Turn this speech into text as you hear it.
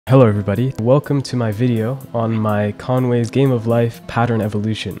Hello everybody, welcome to my video on my Conway's Game of Life Pattern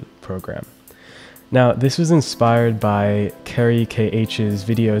Evolution program. Now this was inspired by Kerry KH's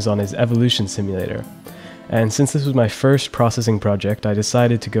videos on his evolution simulator, and since this was my first processing project I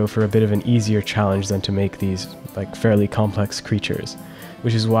decided to go for a bit of an easier challenge than to make these fairly complex creatures,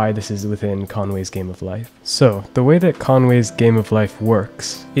 which is why this is within Conway's Game of Life. So, the way that Conway's Game of Life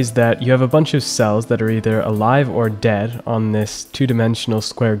works is that you have a bunch of cells that are either alive or dead on this two-dimensional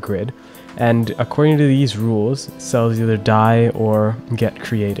square grid, and according to these rules, cells either die or get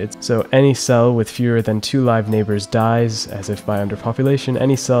created. So any cell with fewer than 2 live neighbors dies, as if by underpopulation.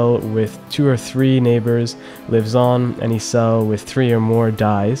 Any cell with 2 or 3 neighbors lives on. Any cell with 3 or more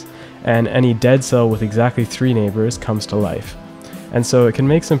dies, and any dead cell with exactly 3 neighbors comes to life. And so it can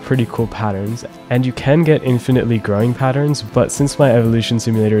make some pretty cool patterns, and you can get infinitely growing patterns, but since my evolution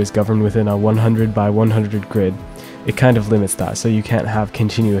simulator is governed within a 100 by 100 grid, it kind of limits that, so you can't have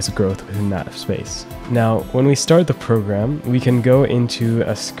continuous growth within that space. Now, when we start the program, we can go into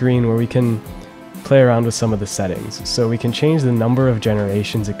a screen where we can play around with some of the settings. So we can change the number of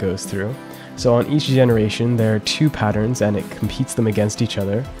generations it goes through. So on each generation, there are 2 patterns, and it competes them against each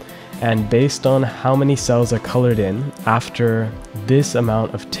other. And based on how many cells are colored in after this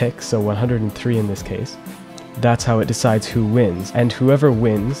amount of ticks, so 103 in this case, that's how it decides who wins. And whoever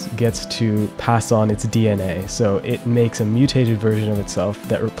wins gets to pass on its DNA, so it makes a mutated version of itself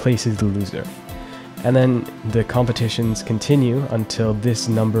that replaces the loser. And then the competitions continue until this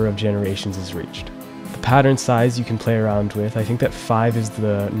number of generations is reached. The pattern size you can play around with. I think that 5 is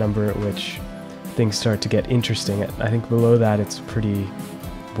the number at which things start to get interesting. I think below that it's pretty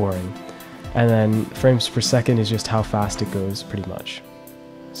boring. And then frames per second is just how fast it goes, pretty much.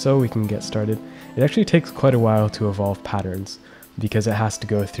 So we can get started. It actually takes quite a while to evolve patterns, because it has to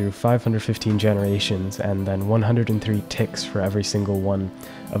go through 515 generations and then 103 ticks for every single one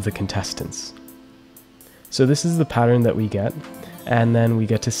of the contestants. So this is the pattern that we get, and then we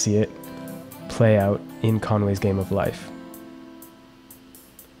get to see it play out in Conway's Game of Life.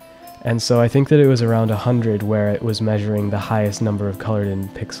 And so I think that it was around 100 where it was measuring the highest number of colored in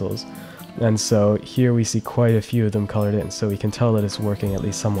pixels. And so here we see quite a few of them colored in, so we can tell that it's working at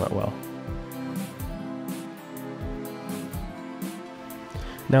least somewhat well.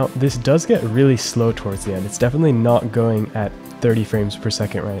 Now this does get really slow towards the end. It's definitely not going at 30 frames per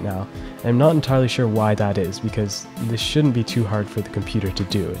second right now. I'm not entirely sure why that is, because this shouldn't be too hard for the computer to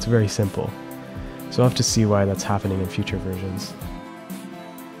do. It's very simple. So I'll have to see why that's happening in future versions.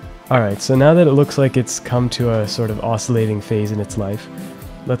 Alright, so now that it looks like it's come to a sort of oscillating phase in its life,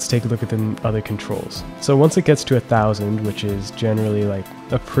 let's take a look at the other controls. So once it gets to 1000, which is generally like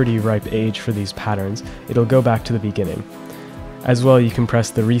a pretty ripe age for these patterns, it'll go back to the beginning. As well, you can press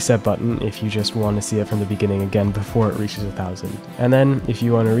the reset button if you just want to see it from the beginning again before it reaches 1000. And then if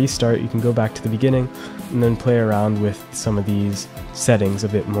you want to restart, you can go back to the beginning and then play around with some of these settings a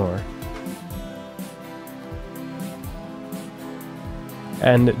bit more.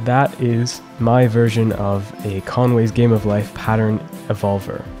 And that is my version of a Conway's Game of Life pattern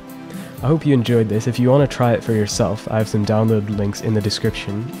evolver. I hope you enjoyed this. If you want to try it for yourself, I have some download links in the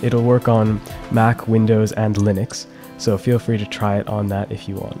description. It'll work on Mac, Windows, and Linux, so feel free to try it on that if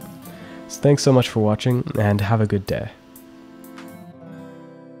you want. So thanks so much for watching, and have a good day.